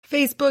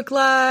Facebook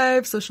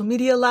Live, social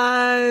media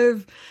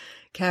live,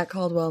 Kat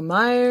Caldwell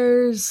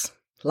Myers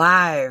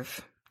live,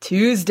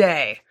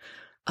 Tuesday.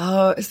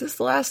 Is this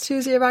the last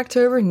Tuesday of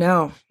October?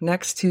 No,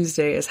 next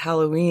Tuesday is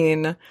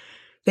Halloween.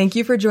 Thank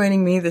you for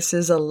joining me. This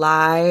is a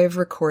live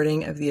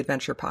recording of the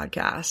Adventure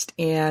Podcast,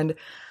 and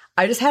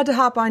I just had to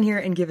hop on here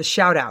and give a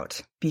shout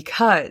out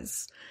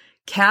because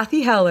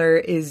Cathy Heller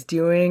is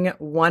doing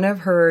one of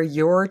her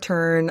Your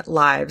Turn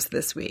lives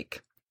this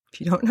week. If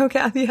you don't know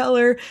Cathy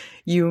Heller,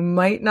 you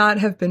might not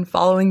have been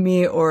following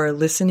me or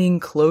listening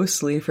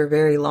closely for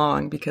very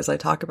long because I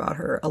talk about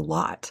her a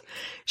lot.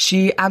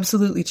 She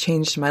absolutely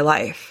changed my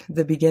life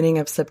the beginning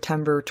of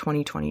September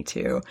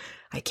 2022.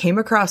 I came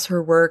across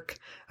her work,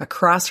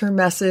 across her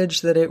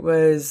message that it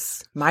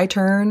was my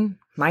turn,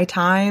 my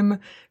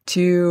time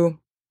to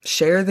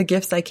share the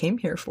gifts I came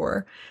here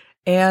for.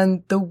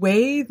 And the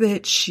way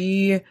that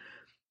she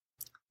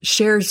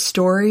shares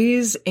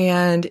stories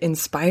and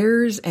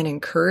inspires and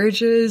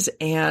encourages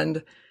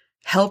and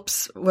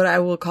helps what I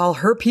will call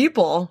her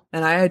people,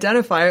 and I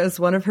identify as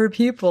one of her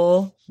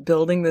people,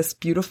 building this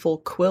beautiful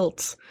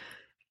quilt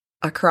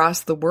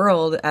across the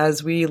world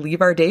as we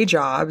leave our day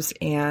jobs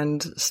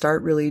and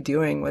start really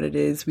doing what it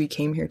is we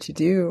came here to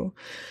do.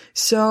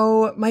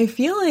 So my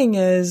feeling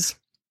is,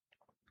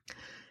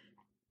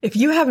 if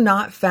you have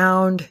not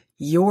found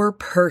your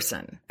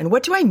person, and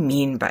what do I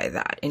mean by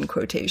that in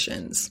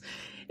quotations?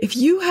 If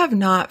you have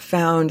not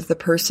found the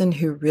person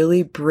who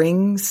really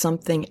brings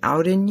something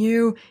out in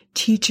you,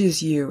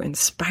 teaches you,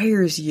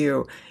 inspires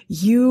you,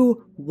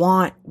 you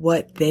want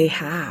what they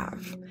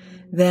have,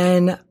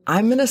 then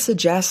I'm going to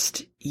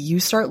suggest you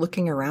start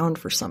looking around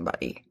for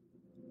somebody.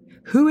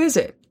 Who is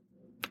it?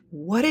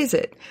 What is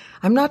it?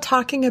 I'm not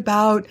talking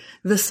about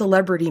the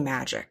celebrity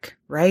magic,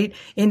 right?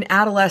 In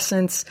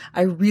adolescence,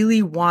 I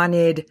really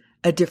wanted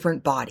a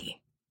different body.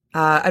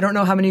 I don't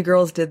know how many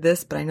girls did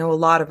this, but I know a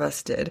lot of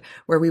us did,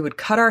 where we would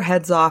cut our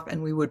heads off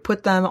and we would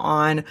put them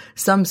on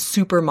some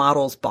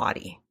supermodel's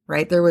body,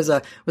 right? There was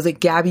it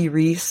Gabby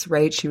Reese,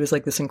 right? She was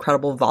like this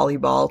incredible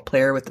volleyball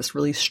player with this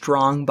really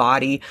strong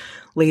body.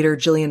 Later,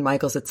 Jillian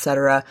Michaels,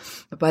 etc.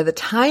 But by the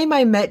time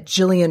I met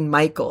Jillian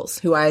Michaels,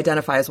 who I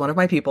identify as one of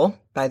my people,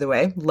 by the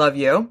way, love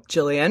you,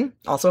 Jillian,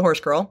 also horse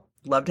girl,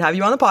 love to have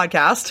you on the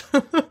podcast.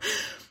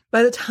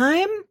 By the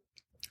time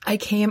I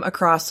came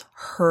across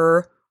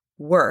her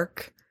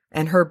work,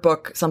 and her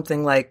book,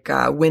 something like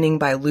Winning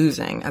by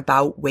Losing,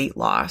 about weight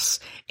loss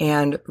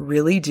and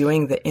really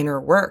doing the inner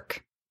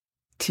work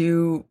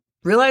to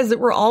realize that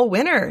we're all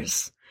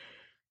winners,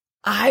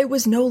 I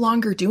was no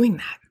longer doing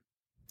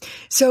that.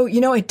 So,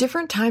 at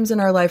different times in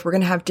our life, we're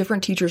going to have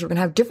different teachers. We're going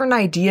to have different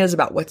ideas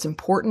about what's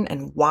important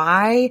and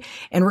why,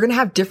 and we're going to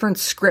have different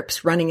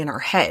scripts running in our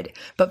head.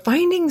 But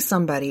finding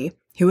somebody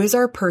who is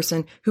our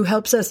person, who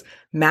helps us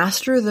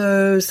master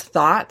those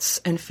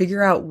thoughts and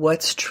figure out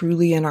what's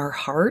truly in our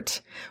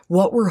heart,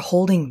 what we're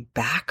holding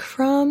back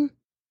from,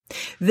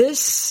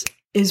 this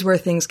is where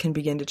things can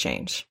begin to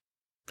change.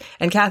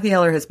 And Cathy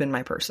Heller has been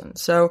my person.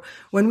 So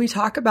when we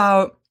talk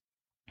about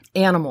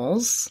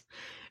animals,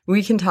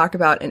 we can talk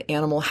about an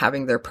animal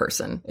having their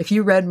person. If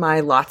you read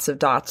my Lots of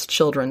Dots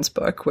children's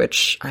book,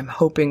 which I'm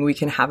hoping we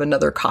can have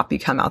another copy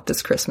come out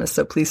this Christmas,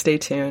 so please stay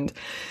tuned,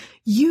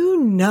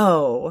 you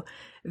know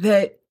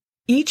that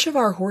each of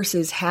our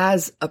horses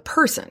has a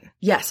person.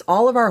 Yes,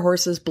 all of our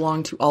horses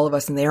belong to all of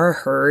us and they are a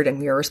herd and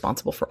we are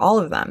responsible for all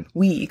of them,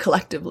 we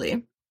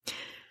collectively.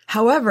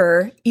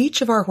 However,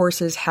 each of our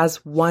horses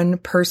has one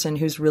person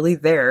who's really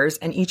theirs,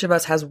 and each of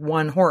us has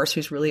one horse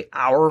who's really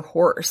our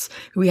horse,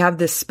 who we have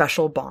this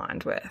special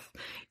bond with.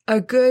 A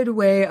good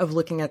way of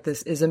looking at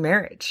this is a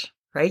marriage,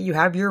 right? You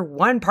have your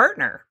one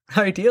partner,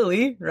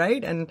 ideally,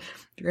 right? And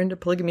if you're into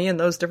polygamy and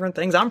those different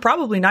things, I'm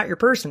probably not your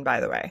person,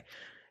 by the way.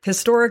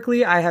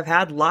 Historically, I have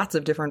had lots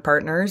of different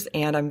partners,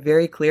 and I'm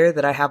very clear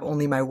that I have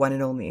only my one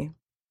and only.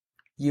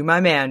 You,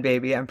 my man,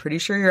 baby. I'm pretty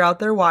sure you're out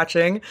there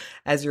watching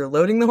as you're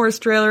loading the horse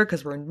trailer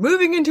because we're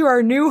moving into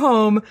our new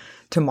home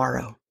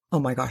tomorrow. Oh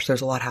my gosh, there's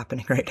a lot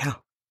happening right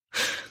now.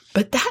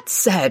 But that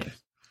said,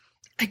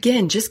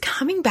 again, just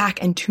coming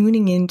back and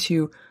tuning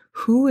into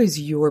who is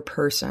your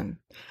person.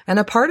 And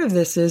a part of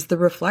this is the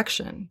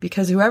reflection,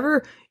 because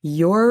whoever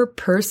your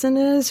person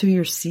is, who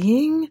you're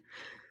seeing,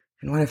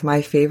 and one of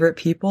my favorite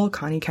people,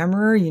 Connie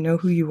Kemmerer, you know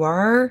who you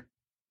are.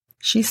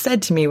 She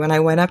said to me when I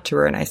went up to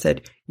her and I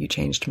said, "You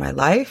changed my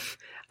life.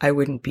 I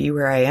wouldn't be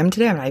where I am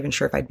today. I'm not even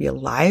sure if I'd be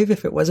alive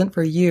if it wasn't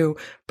for you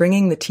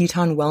bringing the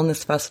Teton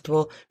Wellness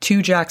Festival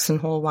to Jackson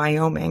Hole,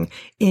 Wyoming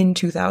in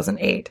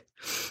 2008.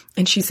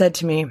 And she said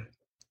to me,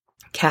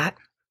 "Kat,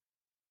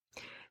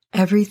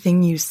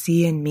 everything you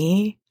see in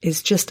me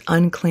is just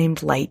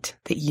unclaimed light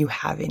that you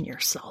have in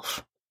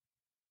yourself."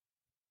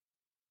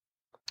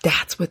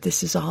 That's what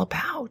this is all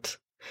about.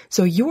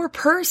 So your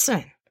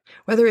person,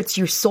 whether it's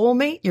your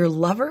soulmate, your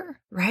lover,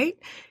 right?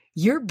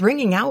 You're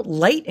bringing out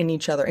light in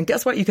each other. And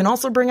guess what? You can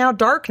also bring out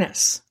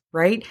darkness,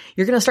 right?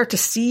 You're going to start to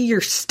see your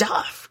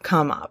stuff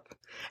come up.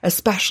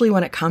 especially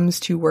when it comes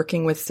to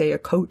working with, say, a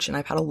coach. And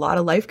I've had a lot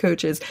of life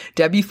coaches.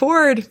 Debbie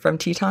Ford from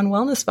Teton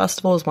Wellness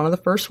Festival is one of the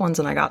first ones,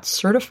 and I got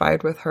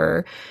certified with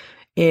her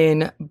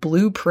in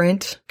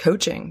blueprint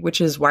coaching,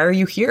 which is, why are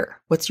you here?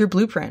 What's your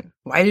blueprint?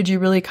 Why did you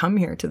really come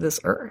here to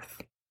this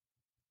earth?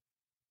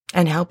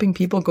 And helping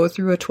people go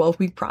through a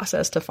 12-week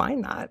process to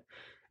find that.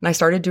 And I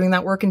started doing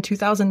that work in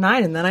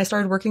 2009. And then I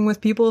started working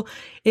with people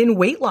in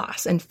weight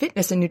loss and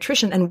fitness and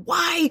nutrition. And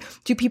why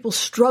do people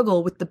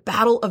struggle with the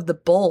battle of the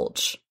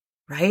bulge?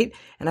 Right?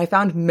 And I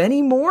found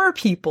many more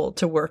people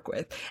to work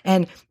with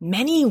and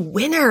many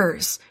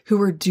winners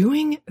who are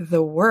doing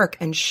the work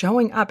and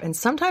showing up. And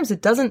sometimes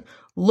it doesn't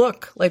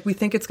look like we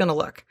think it's going to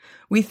look.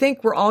 We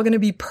think we're all going to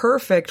be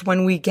perfect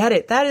when we get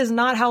it. That is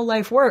not how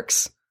life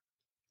works.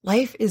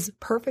 Life is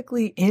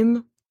perfectly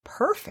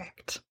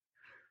imperfect.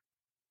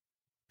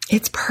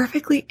 It's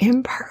perfectly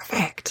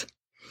imperfect.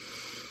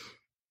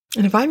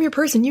 And if I'm your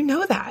person, you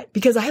know that,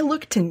 because I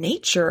look to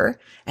nature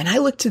and I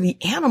look to the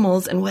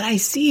animals, and what I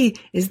see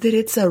is that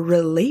it's a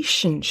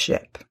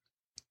relationship.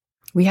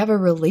 We have a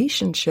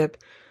relationship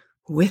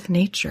with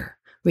nature.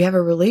 We have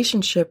a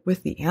relationship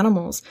with the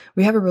animals.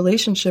 We have a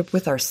relationship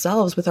with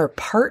ourselves, with our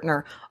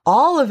partner.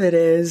 All of it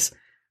is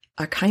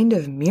a kind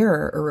of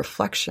mirror or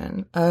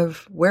reflection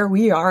of where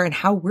we are and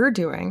how we're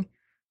doing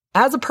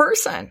as a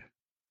person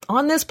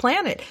on this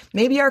planet.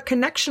 Maybe our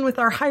connection with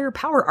our higher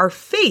power, our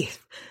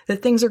faith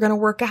that things are going to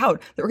work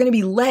out, that we're going to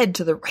be led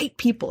to the right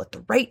people at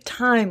the right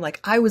time. Like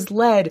I was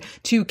led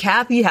to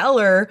Kathy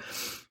Heller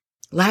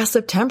last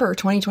September,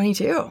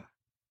 2022.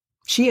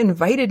 She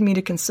invited me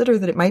to consider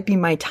that it might be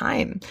my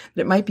time,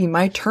 that it might be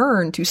my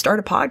turn to start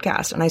a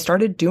podcast. And I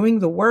started doing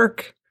the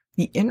work,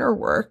 the inner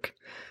work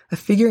of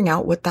figuring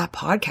out what that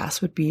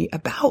podcast would be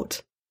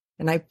about.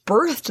 And I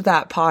birthed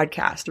that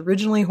podcast,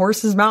 originally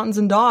Horses, Mountains,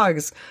 and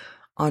Dogs,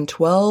 on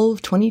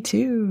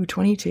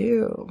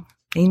 12/22/22.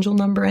 Angel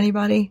number,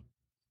 anybody?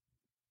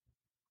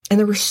 And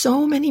there were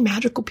so many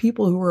magical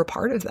people who were a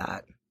part of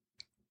that.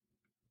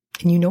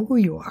 And you know who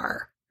you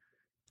are.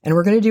 And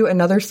we're going to do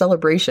another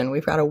celebration.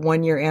 We've got a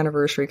 1-year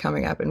anniversary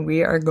coming up, and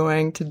we are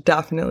going to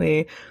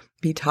definitely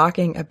be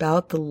talking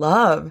about the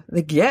love,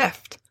 the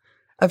gift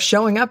of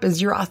showing up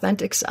as your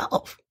authentic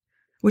self,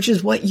 which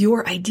is what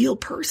your ideal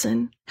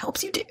person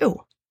helps you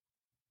do.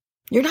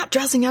 You're not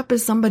dressing up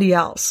as somebody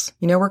else.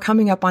 You know, we're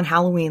coming up on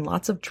Halloween,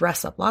 lots of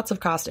dress up, lots of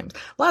costumes,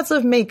 lots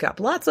of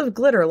makeup, lots of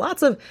glitter,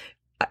 lots of,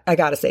 I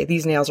gotta say,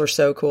 these nails are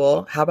so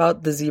cool. How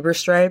about the zebra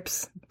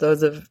stripes?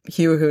 Those of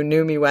you who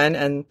knew me when,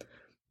 and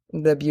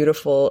the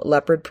beautiful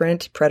leopard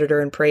print,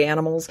 predator and prey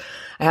animals.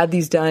 I had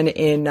these done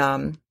in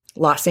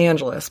Los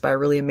Angeles by a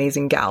really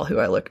amazing gal who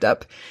I looked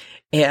up.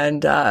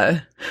 And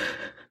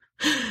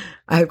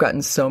I've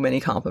gotten so many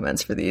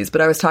compliments for these,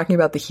 but I was talking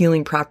about the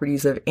healing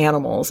properties of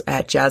animals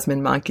at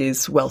Jasmine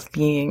Monkey's Wealth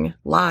Being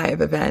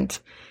Live event.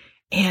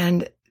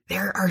 And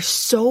there are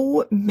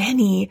so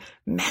many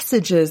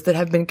messages that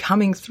have been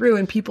coming through,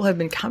 and people have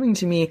been coming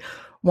to me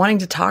wanting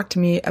to talk to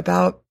me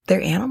about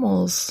their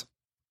animals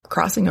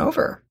crossing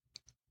over.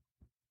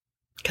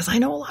 Because I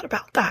know a lot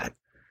about that.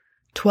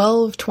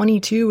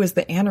 12/22 is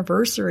the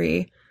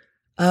anniversary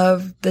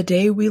of the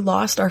day we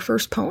lost our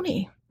first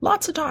pony.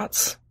 Lots of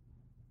dots.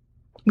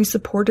 We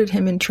supported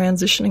him in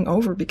transitioning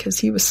over because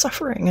he was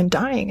suffering and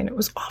dying, and it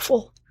was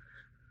awful.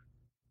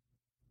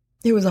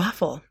 It was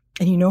awful.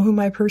 And you know who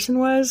my person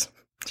was?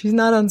 She's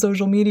not on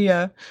social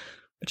media,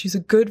 but she's a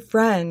good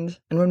friend.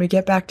 And when we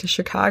get back to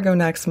Chicago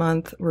next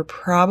month, we're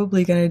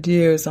probably going to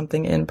do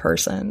something in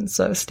person.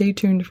 So stay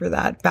tuned for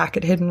that back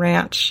at Hidden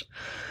Ranch.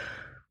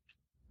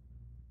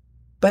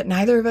 But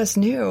neither of us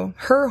knew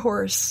her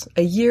horse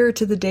a year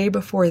to the day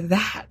before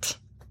that.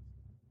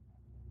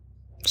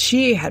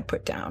 She had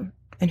put down.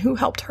 And who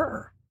helped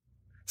her?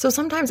 So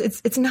sometimes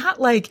it's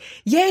not like,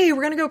 yay,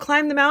 we're going to go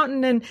climb the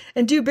mountain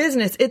and do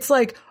business. It's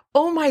like,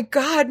 oh my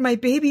God, my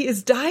baby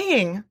is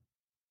dying.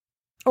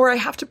 Or I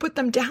have to put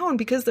them down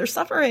because they're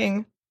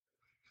suffering.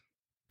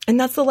 And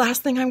that's the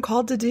last thing I'm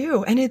called to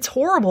do. And it's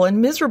horrible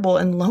and miserable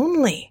and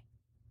lonely.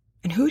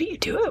 And who do you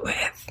do it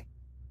with?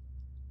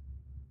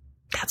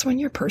 That's when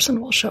your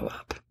person will show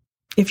up.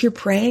 If you're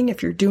praying,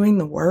 if you're doing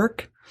the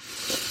work.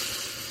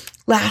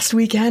 Last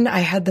weekend, I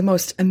had the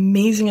most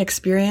amazing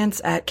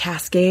experience at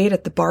Cascade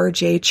at the Bar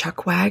J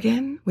Chuck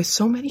Wagon with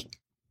so many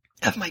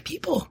of my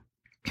people.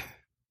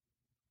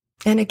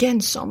 And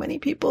again, so many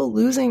people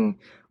losing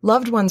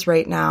loved ones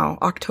right now.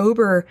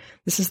 October,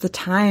 this is the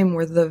time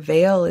where the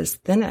veil is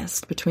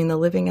thinnest between the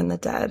living and the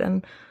dead.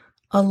 And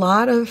a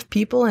lot of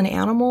people and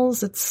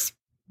animals,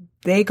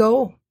 they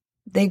go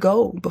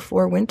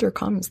before winter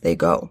comes, they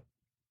go.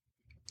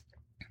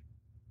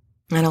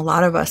 And a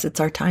lot of us, it's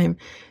our time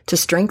to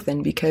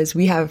strengthen because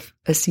we have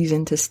a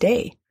season to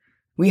stay.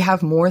 We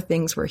have more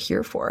things we're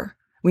here for.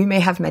 We may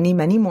have many,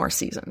 many more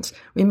seasons.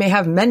 We may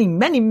have many,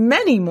 many,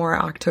 many more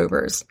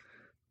Octobers.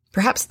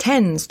 Perhaps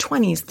 10s,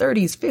 20s,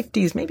 30s,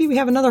 50s. Maybe we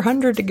have another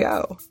 100 to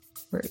go.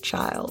 We're a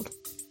child.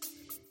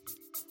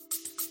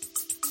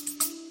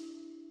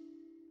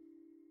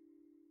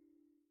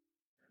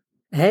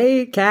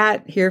 Hey,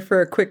 Kat, here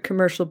for a quick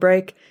commercial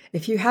break.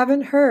 If you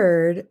haven't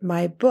heard,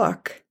 my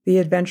book, The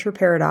Adventure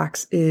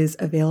Paradox, is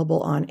available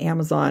on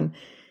Amazon,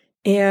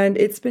 and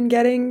it's been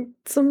getting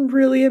some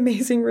really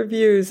amazing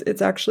reviews.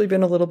 It's actually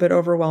been a little bit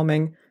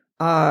overwhelming,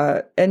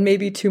 and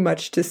maybe too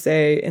much to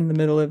say in the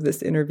middle of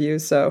this interview,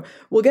 so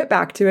we'll get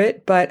back to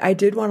it, but I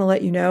did want to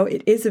let you know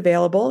it is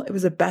available. It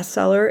was a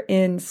bestseller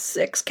in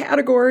 6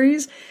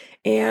 categories.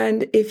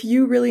 And if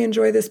you really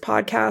enjoy this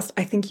podcast,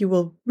 I think you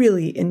will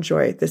really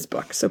enjoy this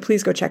book. So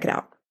please go check it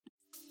out.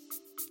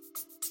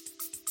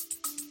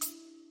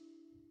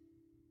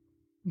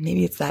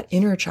 Maybe it's that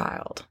inner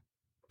child.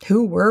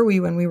 Who were we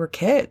when we were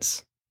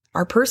kids?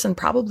 Our person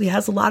probably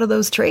has a lot of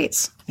those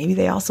traits. Maybe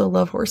they also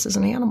love horses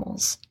and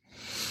animals.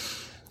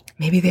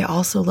 Maybe they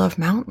also love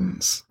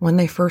mountains. When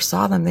they first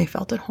saw them, they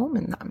felt at home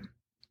in them.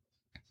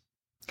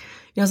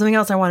 You know, something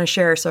else I want to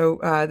share. So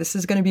this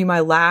is going to be my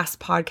last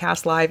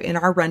podcast live in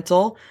our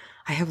rental.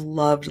 I have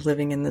loved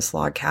living in this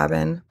log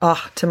cabin.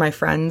 Oh, to my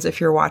friends,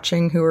 if you're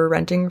watching who are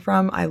renting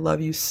from, I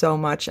love you so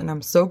much and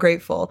I'm so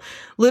grateful.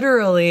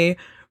 Literally,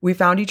 we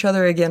found each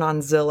other again on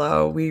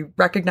Zillow. We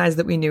recognized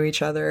that we knew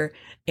each other.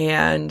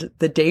 And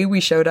the day we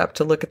showed up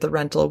to look at the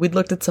rental, we'd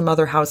looked at some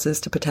other houses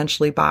to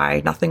potentially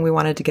buy. Nothing we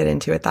wanted to get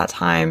into at that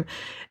time.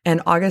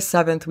 And August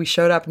 7th, we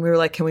showed up and we were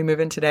like, can we move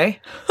in today?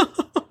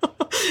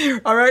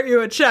 I'll write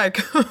you a check.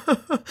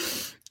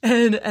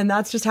 And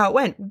that's just how it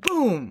went.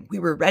 Boom. We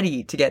were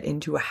ready to get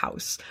into a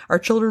house. Our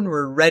children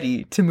were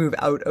ready to move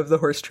out of the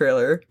horse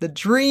trailer, the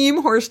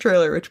dream horse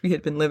trailer, which we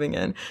had been living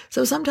in.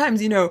 So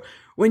sometimes, you know,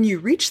 when you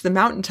reach the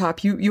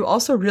mountaintop, you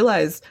also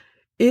realize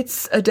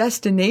it's a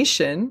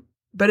destination,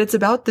 but it's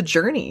about the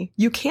journey.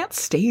 You can't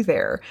stay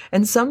there.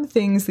 And some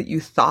things that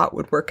you thought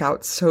would work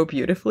out so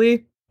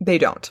beautifully, they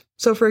don't.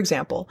 So for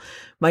example,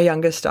 my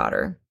youngest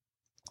daughter,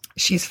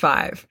 she's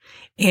 5.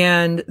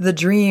 And the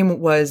dream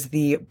was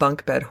the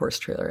bunk bed horse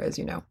trailer, as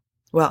you know.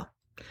 Well,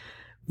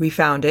 we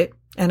found it.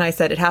 And I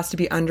said, it has to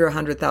be under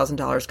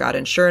 $100,000, God.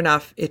 And sure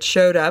enough, it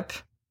showed up.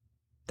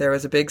 There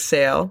was a big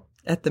sale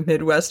at the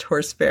Midwest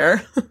Horse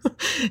Fair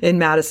in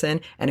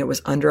Madison. And it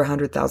was under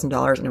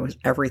 $100,000. And it was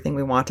everything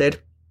we wanted,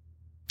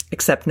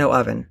 except no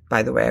oven.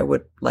 By the way, I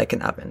would like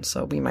an oven.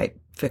 So we might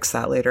fix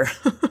that later.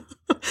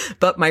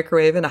 But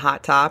microwave and a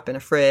hot top and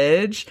a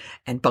fridge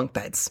and bunk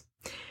beds.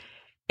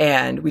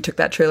 And we took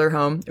that trailer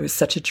home. It was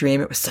such a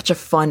dream. It was such a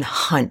fun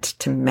hunt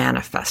to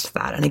manifest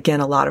that. And again,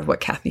 a lot of what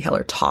Kathy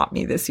Heller taught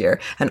me this year,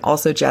 and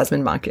also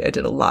Jasmine Monkey, I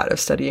did a lot of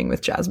studying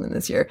with Jasmine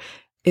this year,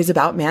 is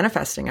about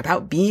manifesting,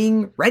 about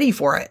being ready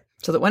for it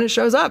so that when it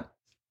shows up,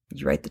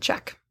 you write the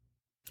check.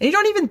 And you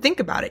don't even think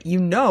about it. You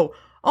know,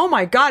 oh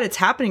my God, it's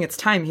happening. It's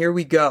time. Here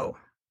we go.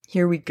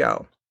 Here we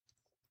go.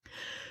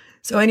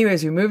 So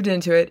anyways, we moved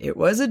into it. It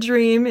was a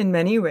dream in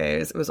many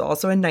ways. It was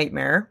also a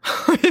nightmare.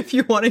 If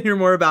you want to hear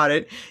more about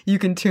it, you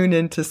can tune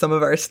into some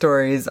of our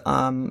stories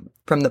from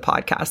the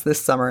podcast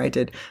this summer. I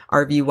did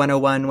RV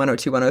 101,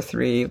 102,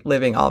 103,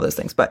 living, all those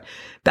things. But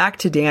back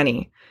to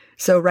Danny.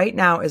 So right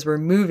now, as we're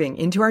moving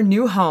into our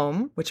new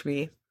home, which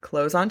we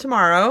close on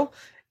tomorrow,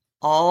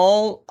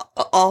 all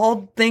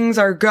things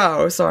are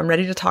go. So I'm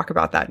ready to talk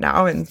about that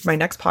now. And my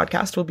next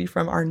podcast will be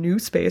from our new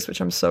space,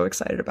 which I'm so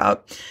excited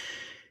about.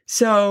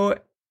 So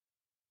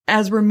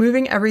as we're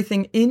moving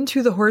everything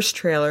into the horse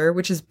trailer,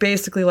 which is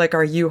basically like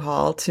our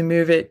U-Haul, to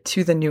move it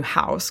to the new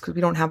house, because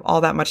we don't have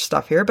all that much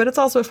stuff here, but it's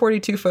also a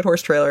 42-foot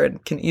horse trailer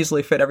and can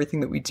easily fit everything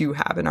that we do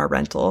have in our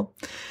rental.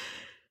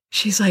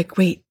 She's like,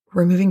 wait,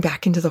 we're moving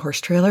back into the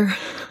horse trailer?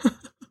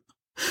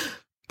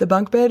 The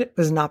bunk bed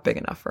was not big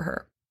enough for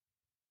her.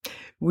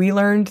 We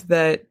learned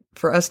that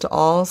for us to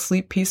all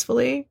sleep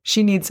peacefully,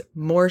 she needs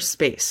more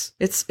space.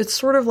 It's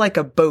sort of like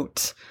a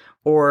boat,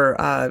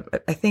 or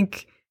I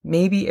think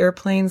maybe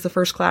airplanes, the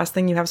first class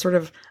thing. You have sort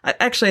of,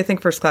 actually, I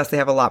think first class, they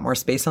have a lot more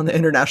space on the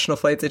international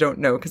flights. I don't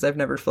know because I've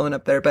never flown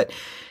up there, but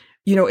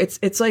you know,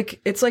 it's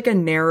like a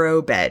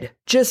narrow bed,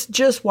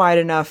 just wide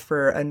enough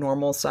for a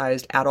normal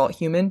sized adult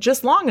human,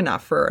 just long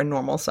enough for a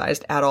normal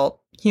sized adult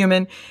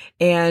human.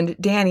 And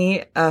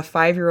Danny, a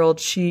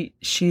 5-year-old,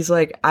 she's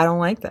like, I don't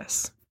like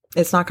this.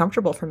 It's not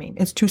comfortable for me.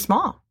 It's too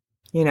small.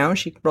 You know,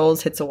 she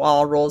rolls, hits a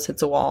wall,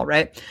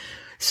 right?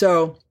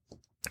 So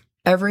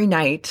every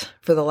night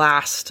for the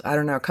last, I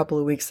don't know, a couple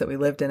of weeks that we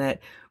lived in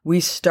it, we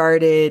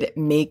started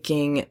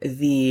making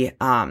the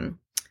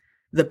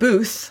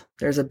booth.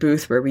 There's a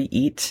booth where we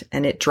eat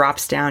and it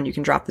drops down. You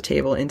can drop the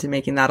table into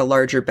making that a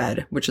larger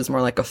bed, which is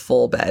more like a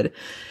full bed.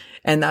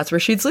 And that's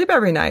where she'd sleep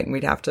every night. And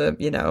we'd have to,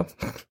 you know,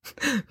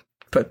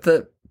 put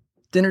the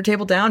dinner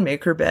table down,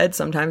 make her bed.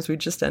 Sometimes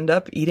we'd just end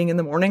up eating in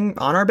the morning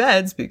on our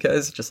beds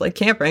because just like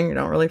camping, you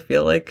don't really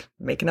feel like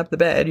making up the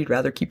bed. You'd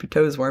rather keep your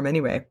toes warm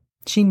anyway.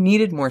 She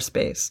needed more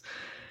space.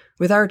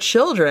 With our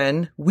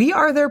children, we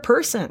are their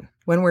person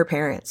when we're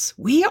parents.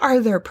 We are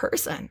their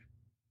person.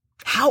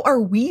 How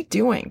are we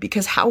doing?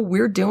 Because how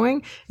we're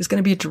doing is going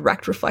to be a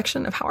direct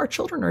reflection of how our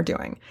children are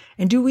doing.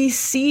 And do we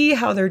see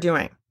how they're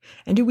doing?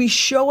 And do we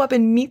show up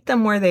and meet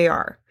them where they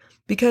are?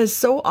 Because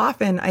so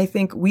often I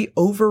think we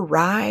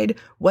override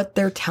what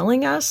they're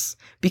telling us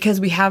because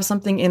we have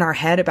something in our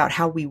head about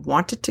how we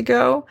want it to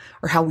go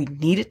or how we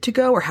need it to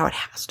go or how it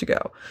has to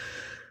go.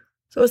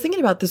 So I was thinking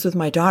about this with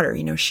my daughter.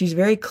 She's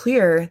very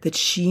clear that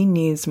she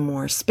needs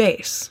more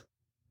space.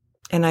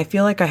 And I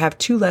feel like I have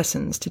 2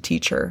 lessons to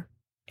teach her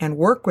and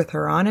work with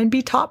her on and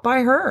be taught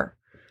by her.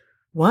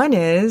 One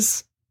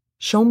is,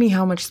 show me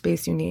how much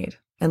space you need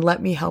and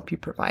let me help you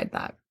provide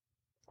that.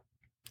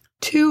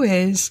 2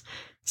 is,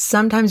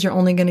 sometimes you're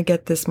only going to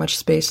get this much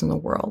space in the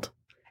world,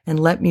 and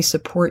let me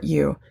support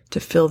you to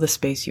fill the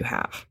space you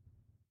have.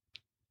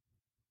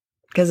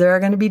 Because there are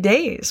going to be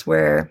days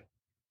where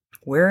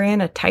we're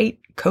in a tight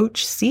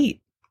coach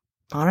seat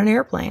on an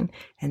airplane,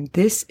 and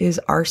this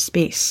is our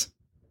space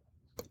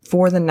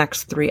for the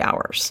next 3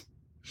 hours.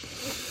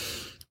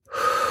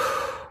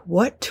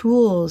 What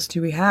tools do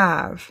we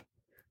have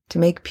to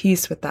make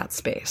peace with that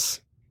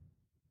space?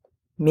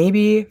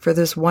 Maybe for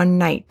this one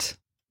night,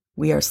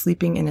 we are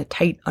sleeping in a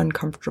tight,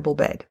 uncomfortable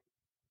bed.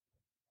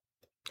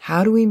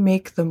 How do we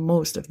make the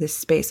most of this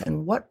space?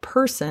 And what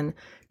person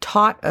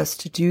taught us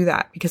to do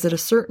that? Because at a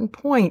certain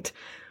point,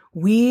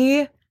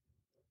 we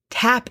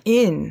tap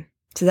in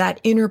to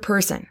that inner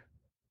person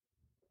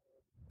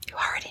who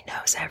already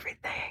knows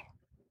everything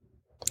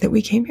that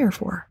we came here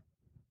for.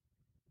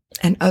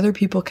 And other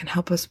people can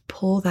help us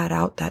pull that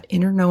out, that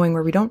inner knowing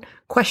where we don't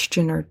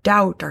question or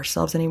doubt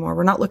ourselves anymore.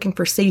 We're not looking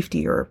for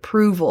safety or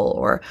approval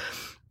or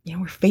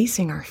we're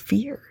facing our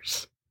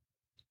fears.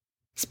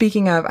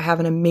 Speaking of, I have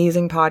an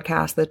amazing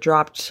podcast that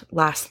dropped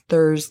last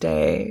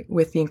Thursday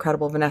with the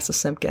incredible Vanessa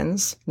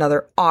Simpkins,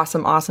 another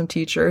awesome, awesome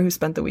teacher who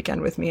spent the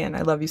weekend with me. And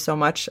I love you so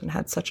much and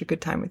had such a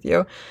good time with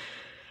you.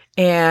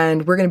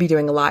 And we're going to be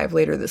doing a live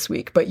later this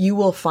week, but you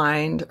will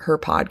find her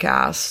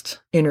podcast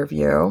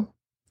interview,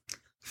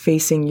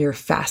 Facing Your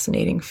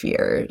Fascinating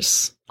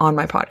Fears, on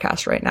my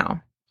podcast right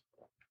now.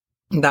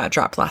 That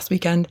dropped last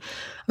weekend.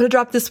 I'm going to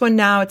drop this one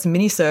now. It's a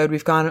mini-sode.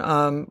 We've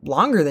gone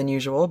longer than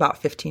usual, about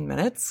 15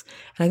 minutes.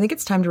 And I think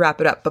it's time to wrap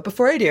it up. But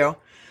before I do,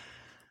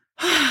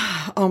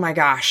 oh my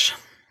gosh,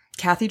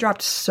 Kathy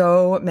dropped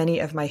so many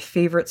of my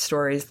favorite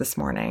stories this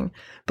morning.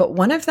 But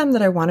one of them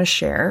that I want to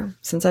share,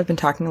 since I've been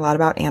talking a lot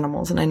about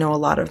animals, and I know a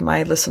lot of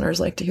my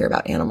listeners like to hear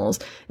about animals,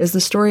 is the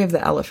story of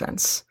the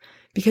elephants.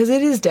 Because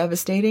it is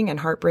devastating and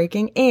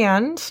heartbreaking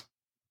and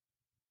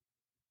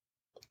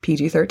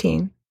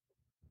PG-13.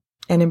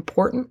 An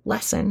important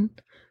lesson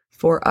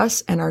for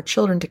us and our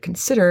children to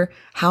consider.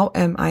 How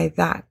am I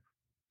that?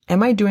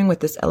 Am I doing what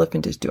this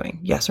elephant is doing?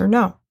 Yes or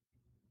no?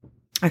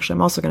 Actually,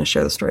 I'm also going to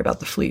share the story about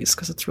the fleas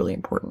because it's really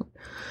important.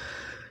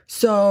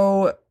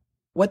 So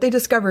what they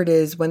discovered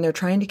is when they're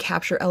trying to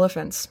capture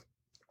elephants,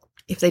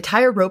 if they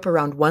tie a rope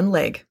around one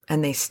leg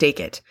and they stake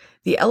it,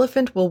 the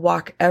elephant will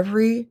walk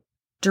every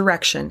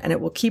direction and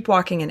it will keep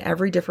walking in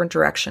every different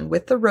direction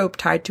with the rope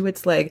tied to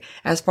its leg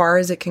as far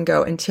as it can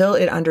go until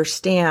it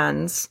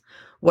understands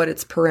what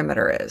its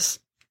perimeter is.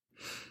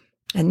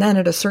 And then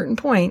at a certain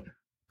point,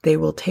 they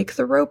will take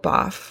the rope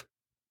off.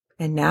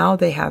 And now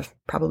they have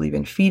probably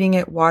been feeding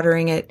it,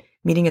 watering it,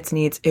 meeting its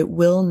needs. It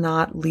will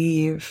not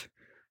leave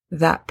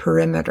that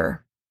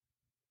perimeter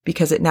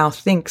because it now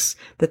thinks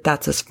that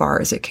that's as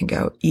far as it can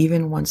go,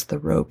 even once the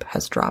rope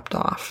has dropped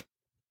off.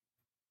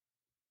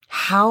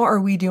 How are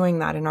we doing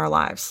that in our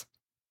lives?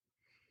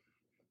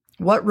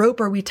 What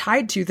rope are we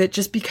tied to that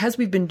just because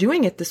we've been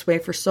doing it this way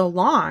for so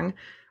long,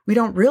 we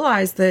don't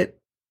realize that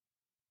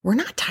we're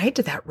not tied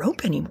to that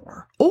rope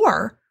anymore?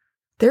 Or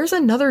there's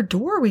another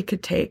door we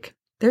could take.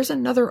 There's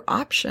another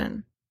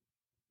option.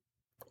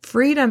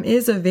 Freedom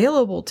is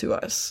available to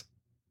us.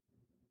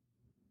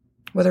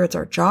 Whether it's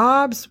our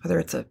jobs, whether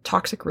it's a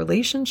toxic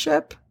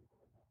relationship,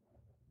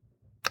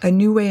 a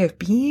new way of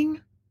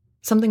being,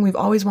 something we've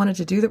always wanted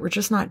to do that we're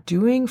just not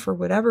doing for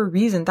whatever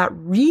reason. That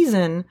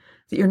reason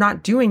that you're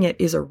not doing it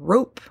is a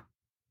rope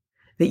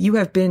that you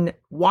have been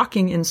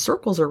walking in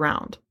circles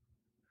around.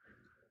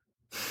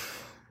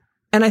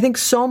 And I think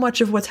so much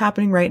of what's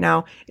happening right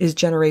now is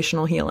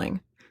generational healing.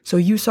 So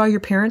you saw your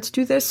parents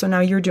do this, so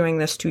now you're doing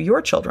this to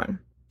your children.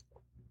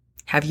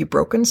 Have you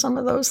broken some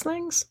of those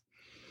things?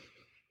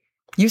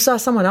 You saw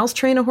someone else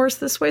train a horse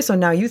this way, so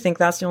now you think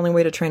that's the only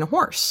way to train a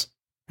horse.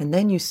 And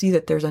then you see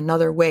that there's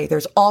another way.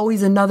 There's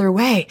always another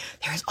way.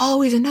 There's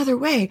always another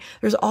way.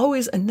 There's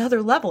always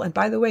another level. And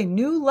by the way,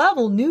 new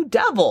level, new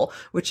devil,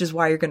 which is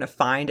why you're going to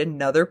find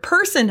another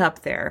person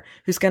up there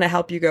who's going to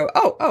help you go,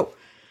 oh,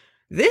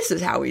 this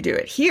is how we do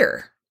it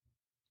here,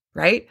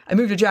 right? I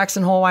moved to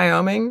Jackson Hole,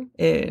 Wyoming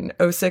in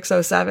 06,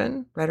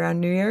 07, right around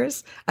New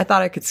Year's. I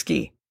thought I could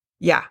ski.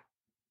 Yeah.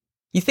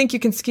 You think you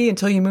can ski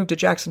until you move to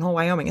Jackson Hole,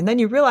 Wyoming. And then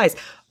you realize,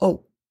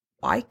 oh,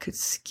 I could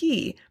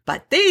ski,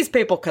 but these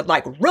people could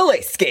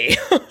really ski.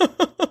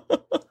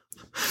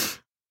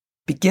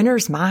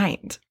 Beginner's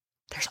mind.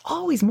 There's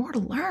always more to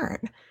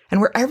learn.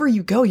 And wherever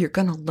you go, you're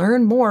going to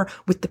learn more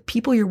with the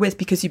people you're with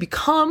because you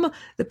become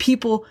the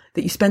people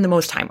that you spend the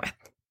most time with.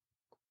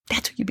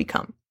 That's who you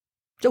become.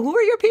 So who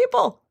are your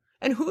people?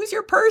 And who's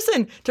your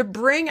person to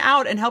bring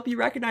out and help you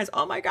recognize,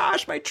 oh my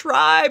gosh, my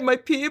tribe, my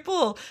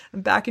people.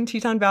 I'm back in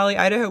Teton Valley,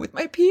 Idaho with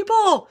my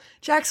people.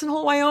 Jackson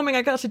Hole, Wyoming.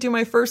 I got to do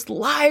my first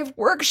live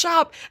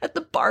workshop at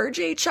the Bar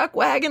J Chuck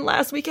Wagon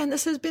last weekend.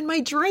 This has been my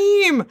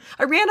dream.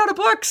 I ran out of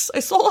books. I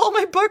sold all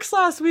my books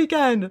last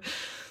weekend.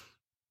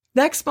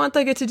 Next month,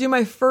 I get to do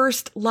my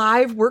first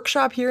live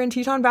workshop here in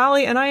Teton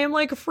Valley, and I am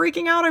like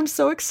freaking out. I'm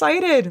so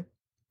excited.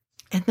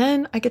 And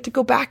then I get to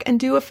go back and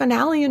do a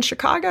finale in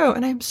Chicago,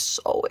 and I'm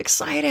so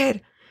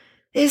excited.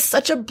 It is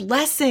such a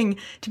blessing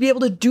to be able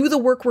to do the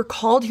work we're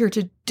called here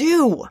to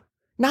do,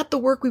 not the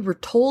work we were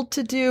told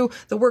to do,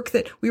 the work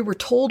that we were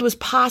told was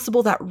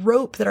possible, that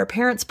rope that our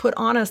parents put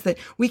on us, that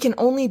we can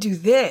only do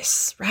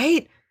this,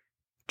 right?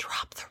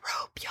 Drop the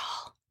rope,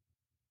 y'all.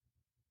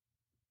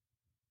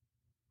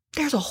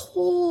 There's a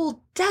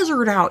whole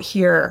desert out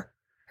here.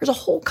 There's a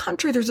whole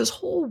country. There's this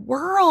whole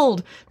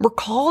world. We're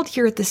called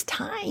here at this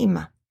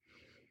time.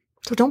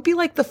 So don't be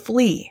like the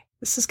flea.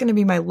 This is going to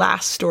be my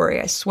last story,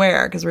 I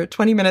swear, because we're at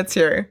 20 minutes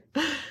here.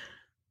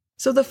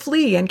 So the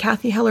flea, and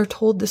Cathy Heller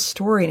told this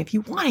story. And if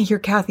you want to hear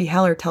Cathy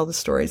Heller tell the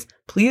stories,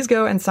 please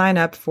go and sign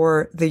up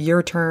for the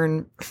Your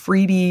Turn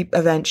freebie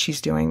event she's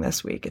doing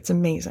this week. It's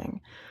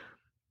amazing.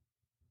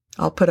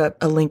 I'll put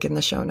a link in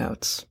the show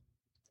notes.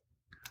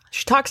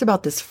 She talks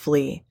about this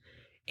flea,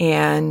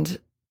 and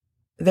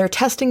they're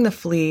testing the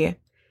flea,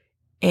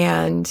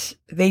 and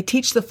they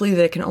teach the flea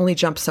that it can only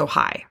jump so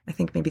high. I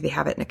think maybe they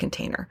have it in a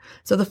container.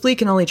 So the flea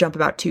can only jump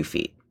about 2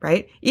 feet,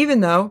 right? Even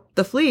though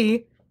the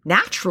flea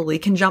naturally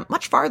can jump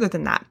much farther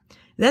than that.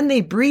 Then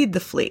they breed the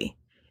flea,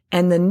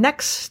 and the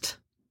next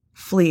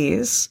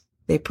fleas,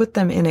 they put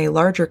them in a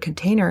larger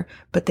container,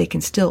 but they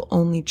can still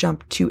only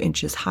jump 2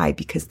 inches high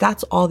because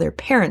that's all their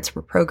parents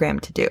were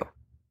programmed to do.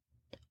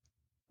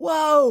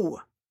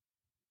 Whoa!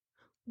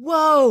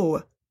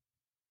 Whoa!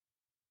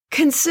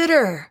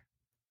 Consider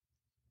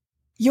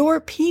your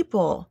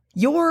people,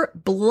 your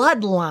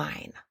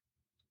bloodline.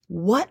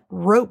 What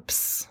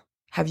ropes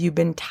have you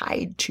been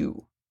tied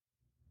to?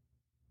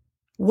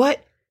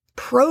 What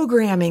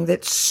programming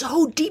that's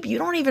so deep you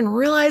don't even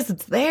realize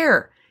it's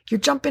there? You're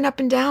jumping up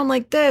and down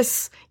like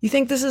this. You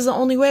think this is the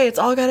only way. It's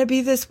all got to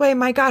be this way.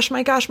 My gosh,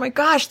 my gosh, my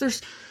gosh.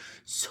 There's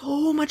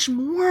so much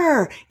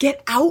more.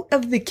 Get out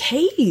of the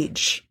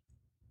cage.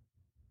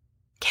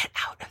 Get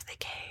out of the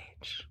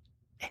cage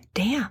and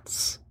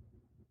dance.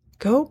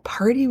 Go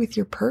party with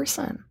your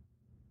person.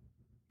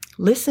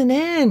 Listen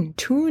in,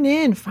 tune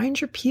in, find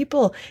your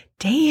people,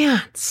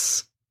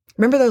 dance.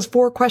 Remember those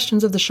 4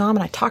 questions of the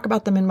shaman? I talk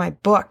about them in my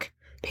book,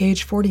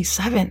 page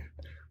 47.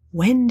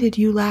 When did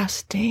you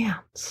last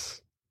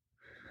dance?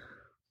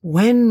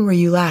 When were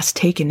you last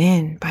taken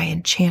in by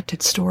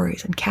enchanted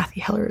stories? And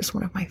Cathy Heller is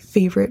one of my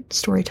favorite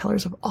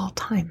storytellers of all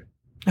time.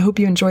 I hope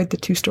you enjoyed the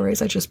 2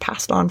 stories I just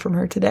passed on from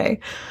her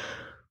today.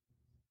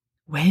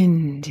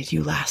 When did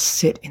you last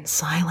sit in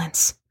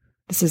silence?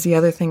 This is the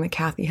other thing that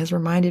Cathy has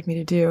reminded me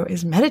to do,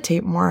 is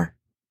meditate more.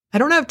 I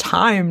don't have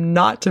time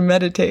not to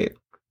meditate.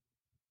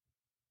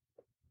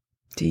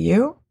 Do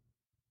you?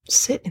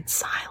 Sit in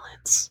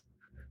silence.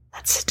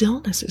 That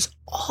stillness is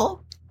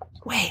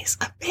always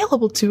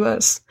available to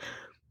us.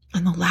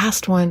 And the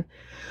last one,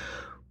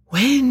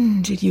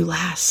 when did you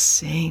last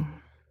sing?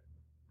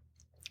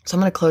 So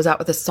I'm going to close out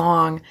with a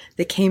song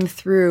that came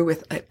through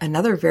with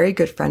another very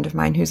good friend of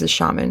mine who's a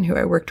shaman who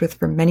I worked with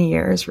for many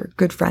years. We're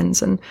good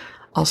friends and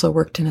also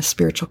worked in a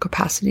spiritual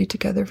capacity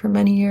together for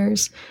many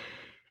years.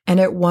 And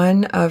at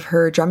one of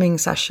her drumming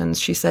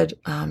sessions, she said,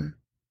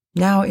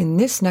 now in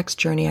this next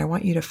journey, I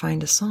want you to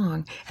find a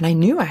song. And I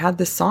knew I had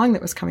this song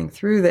that was coming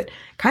through that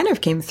kind of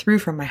came through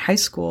from my high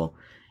school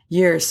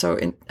years. So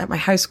at my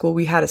high school,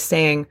 we had a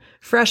saying,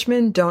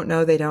 freshmen don't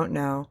know they don't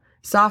know.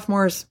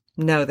 Sophomores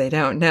know they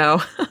don't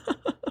know.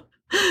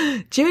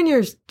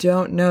 Juniors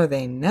don't know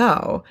they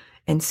know.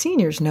 And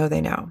seniors know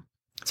they know.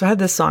 So I had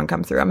this song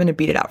come through. I'm going to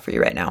beat it out for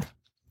you right now.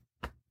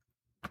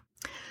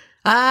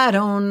 I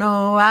don't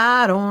know,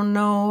 I don't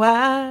know,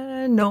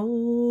 I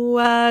know,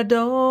 I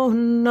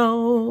don't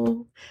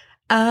know.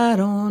 I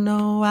don't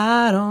know,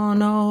 I don't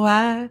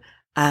know,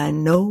 I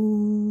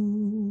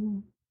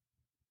know.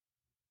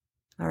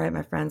 All right,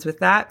 my friends, with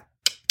that,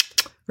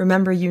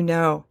 remember, you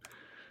know.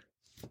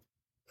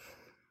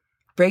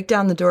 Break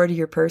down the door to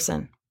your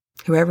person,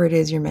 whoever it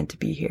is you're meant to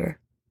be here.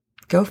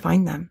 Go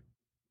find them.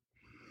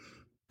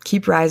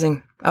 Keep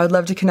rising. I would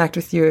love to connect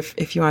with you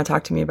if you want to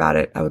talk to me about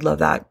it. I would love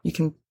that. You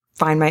can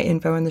find my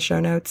info in the show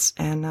notes,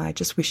 and I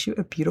just wish you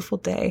a beautiful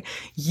day.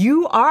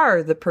 You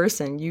are the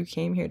person you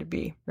came here to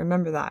be.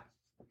 Remember that.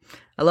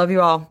 I love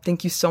you all.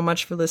 Thank you so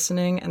much for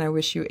listening, and I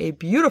wish you a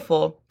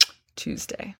beautiful Tuesday.